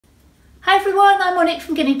Hi everyone, I'm Monique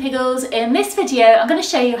from Guinea Piggles. In this video I'm going to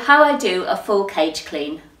show you how I do a full cage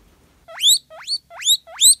clean.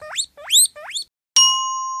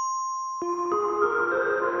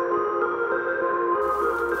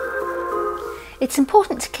 It's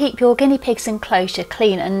important to keep your guinea pig's enclosure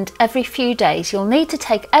clean, and every few days you'll need to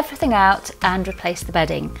take everything out and replace the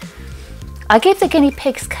bedding. I give the guinea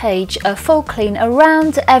pig's cage a full clean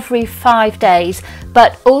around every 5 days,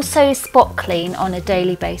 but also spot clean on a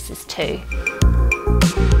daily basis too.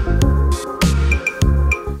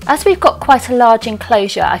 As we've got quite a large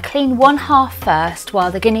enclosure, I clean one half first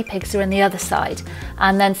while the guinea pigs are in the other side,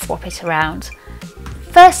 and then swap it around.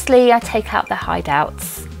 Firstly, I take out the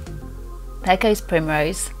hideouts. There goes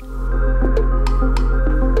Primrose.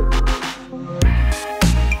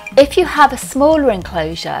 If you have a smaller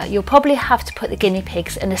enclosure, you'll probably have to put the guinea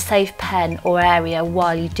pigs in a safe pen or area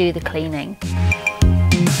while you do the cleaning.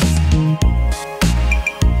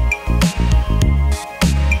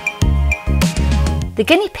 The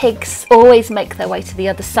guinea pigs always make their way to the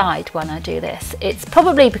other side when I do this. It's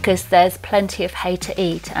probably because there's plenty of hay to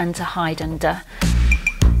eat and to hide under.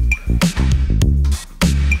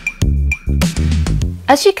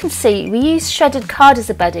 As you can see, we use shredded card as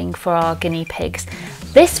a bedding for our guinea pigs.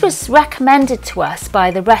 This was recommended to us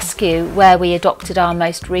by the rescue where we adopted our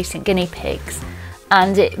most recent guinea pigs,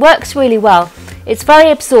 and it works really well. It's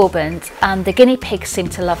very absorbent and the guinea pigs seem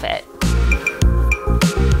to love it.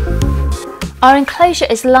 Our enclosure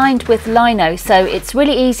is lined with lino, so it's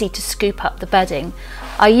really easy to scoop up the bedding.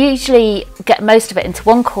 I usually get most of it into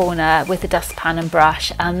one corner with a dustpan and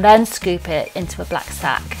brush, and then scoop it into a black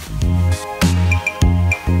sack.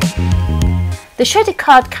 The shredded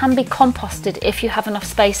card can be composted if you have enough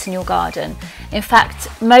space in your garden. In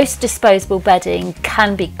fact, most disposable bedding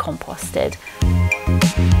can be composted.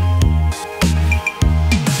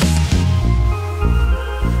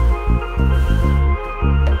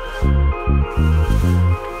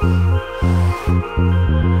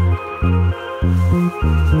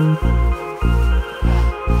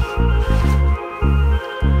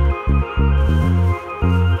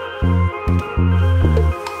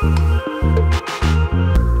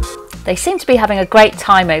 They seem to be having a great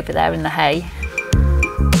time over there in the hay.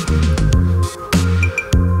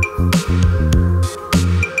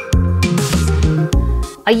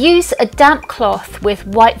 I use a damp cloth with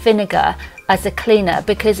white vinegar as a cleaner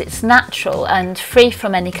because it's natural and free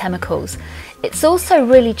from any chemicals. It's also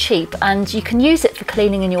really cheap and you can use it for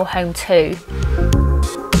cleaning in your home too.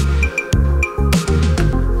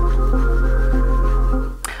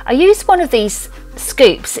 I use one of these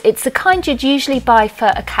scoops. It's the kind you'd usually buy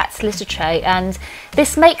for a cat's litter tray, and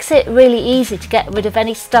this makes it really easy to get rid of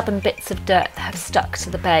any stubborn bits of dirt that have stuck to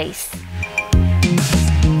the base.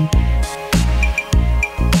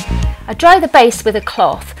 I dry the base with a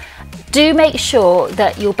cloth. Do make sure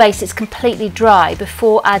that your base is completely dry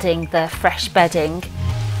before adding the fresh bedding.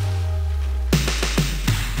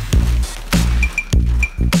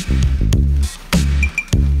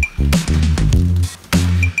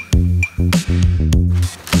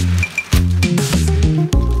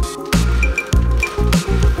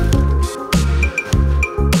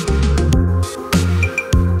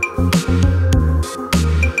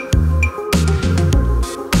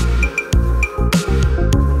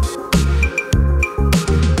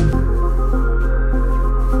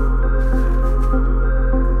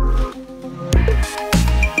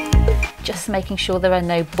 Just making sure there are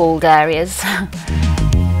no bald areas.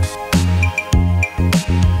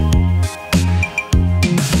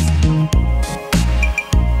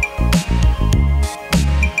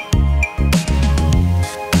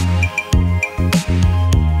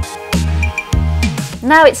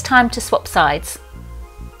 Now it's time to swap sides.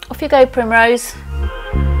 Off you go, Primrose.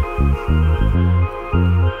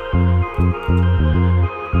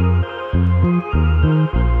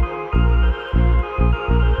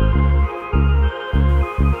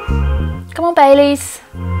 Come on, Baileys.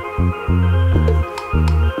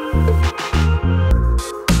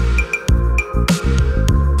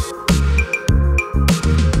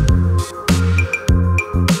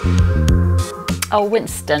 Oh,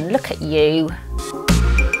 Winston, look at you.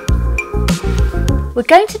 We're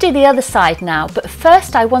going to do the other side now, but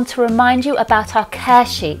first I want to remind you about our care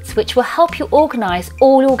sheets, which will help you organise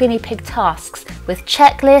all your guinea pig tasks with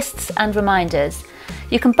checklists and reminders.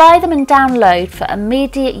 You can buy them and download for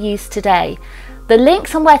immediate use today. The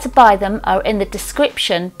links on where to buy them are in the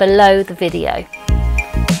description below the video.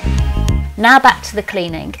 Now back to the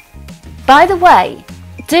cleaning. By the way,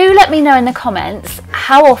 do let me know in the comments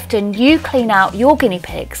how often you clean out your guinea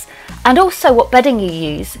pigs and also what bedding you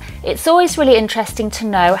use. It's always really interesting to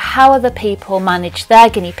know how other people manage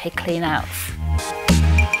their guinea pig clean-outs.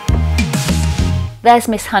 There's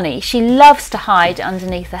Miss Honey. She loves to hide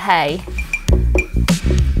underneath the hay.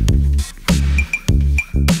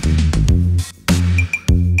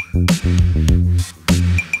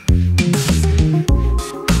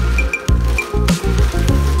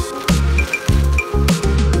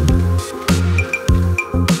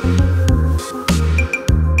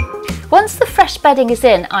 Once the fresh bedding is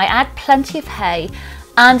in, I add plenty of hay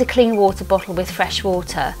and a clean water bottle with fresh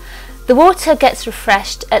water. The water gets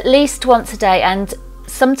refreshed at least once a day and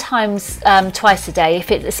sometimes twice a day,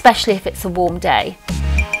 especially if it's a warm day.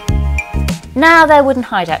 Now their wooden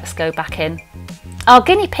hideouts go back in. Our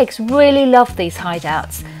guinea pigs really love these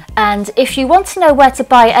hideouts, and if you want to know where to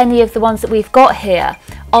buy any of the ones that we've got here,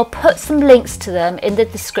 I'll put some links to them in the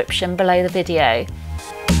description below the video.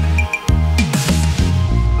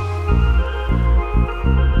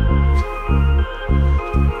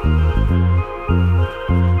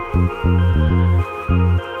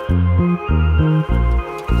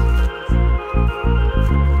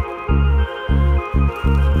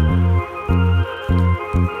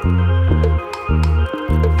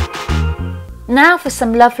 Now for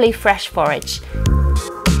some lovely fresh forage.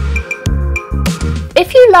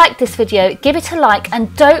 If you liked this video, give it a like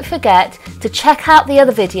and don't forget to check out the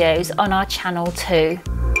other videos on our channel too.